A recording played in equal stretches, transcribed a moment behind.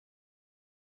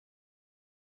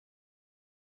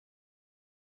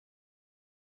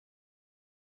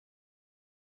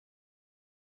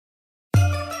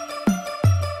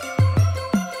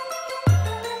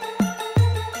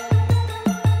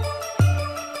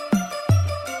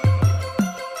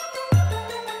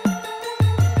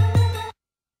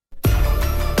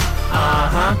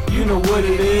know what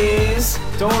it is.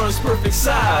 Donuts perfect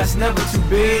size, never too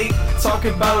big.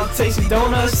 Talking about tasty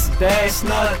donuts, that's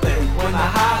nothing. When the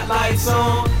hot lights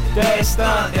on, that's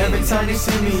nothing. Every time they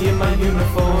see me in my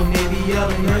uniform, they be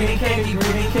yelling green and khaki,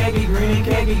 green and khaki, green and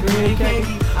khaki, green and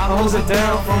khaki. I hold it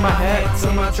down from my hat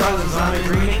to my trousers. I'm in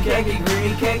green and khaki,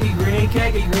 green and khaki, green and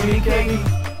khaki, green and khaki.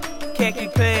 Khaki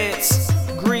pants,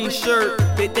 green shirt.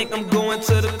 They think I'm going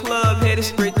to the club, headed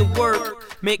straight to work.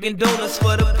 Making donuts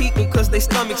for the people cause they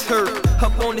stomachs hurt.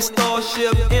 Up on the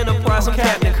Starship Enterprise, I'm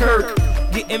Captain Kirk.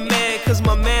 Getting mad cause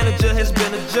my manager has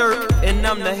been a jerk. And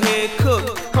I'm the head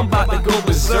cook, I'm about to go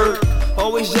berserk.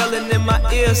 Always yelling in my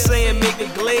ear saying make a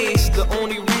glaze. The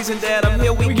only reason that I'm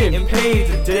here, we getting paid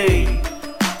today.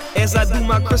 As I do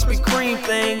my Krispy Kreme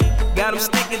thing, got them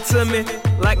sticking to me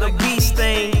like a bee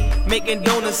sting. Making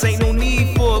donuts ain't no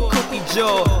need for a cookie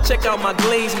jar. Check out my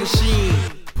glaze machine.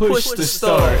 Push to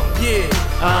start.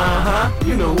 Yeah.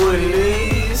 You know what it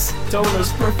is.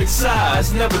 Donuts perfect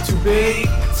size, never too big.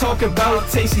 Talk about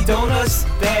tasty donuts,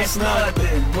 that's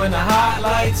nothing. When the hot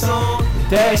lights on,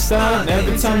 that's done.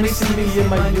 Every time they see me in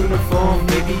my uniform,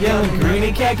 they be yelling green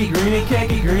and khaki, green and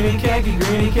khaki, green and khaki,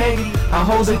 green and khaki. I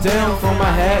hold it down from my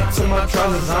hat to my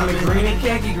trousers. I'm in green and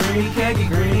khaki, green and khaki,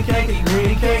 green and khaki, green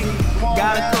and khaki.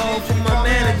 Got a call from my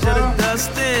manager to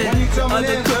Dustin.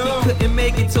 Other cookie couldn't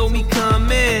make it, told me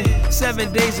come in.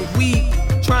 7 days a week,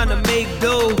 trying to make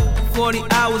dough. 40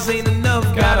 hours ain't enough,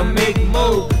 gotta make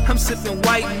more. I'm sipping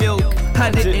white milk,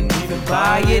 I didn't even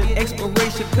buy it.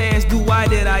 Expiration past due, why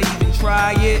did I even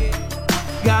try it?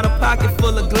 Got a pocket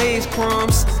full of glazed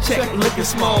crumbs. Check looking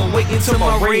small, wait until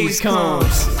my raise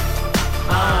comes.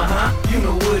 You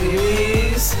know what it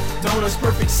is. Donuts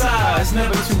perfect size,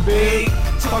 never too big.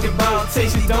 Talking about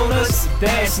tasty donuts,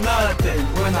 that's nothing.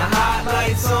 When the hot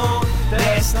lights on,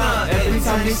 that's nothing. Every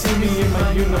time they see me in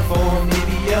my uniform, they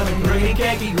be yelling green and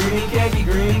khaki, green and khaki,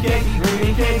 green and khaki, green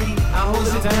and khaki. I hold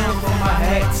it down from my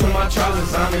hat to my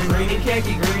trousers. I'm in green and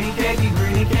khaki, green and khaki,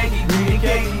 green and khaki, green and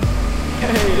khaki.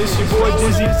 Hey, this your boy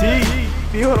Dizzy D.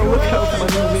 Be on the lookout for my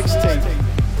new mixtape.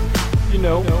 You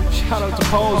know, shout out to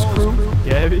Paul's crew,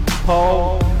 Gabby,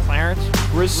 Paul, Clarence,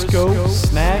 Briscoe,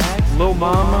 Snack, Lil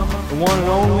Mama, the one and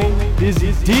only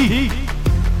Dizzy D.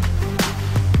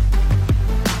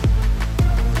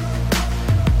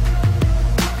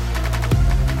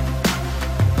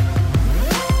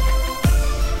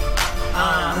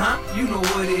 You know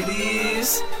what it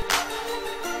is.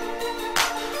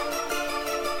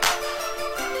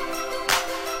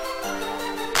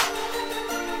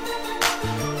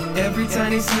 Every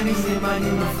time they see me in my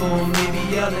uniform, they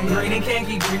be yelling green and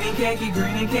khaki, green and khaki,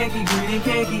 green and khaki, green and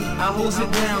khaki. I hold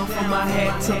it down from my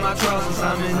hat to my trousers.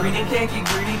 I'm in green and khaki,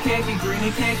 green and khaki, green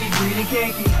and khaki, green and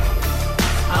khaki.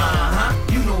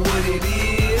 You know what it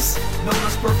is.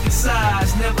 Donuts perfect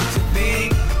size, never too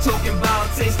big. Talking about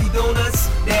tasty donuts,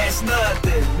 that's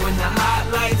nothing. When the hot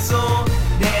lights on,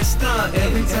 that's nothing.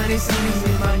 Every time they see me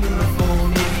in my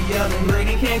uniform, they be yelling green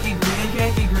and khaki, green and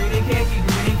khaki, green and khaki,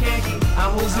 green and khaki. I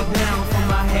hold it down from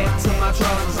my hat to my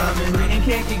trousers. I'm in green and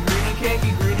khaki, green and khaki,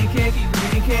 green and khaki,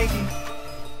 green and khaki.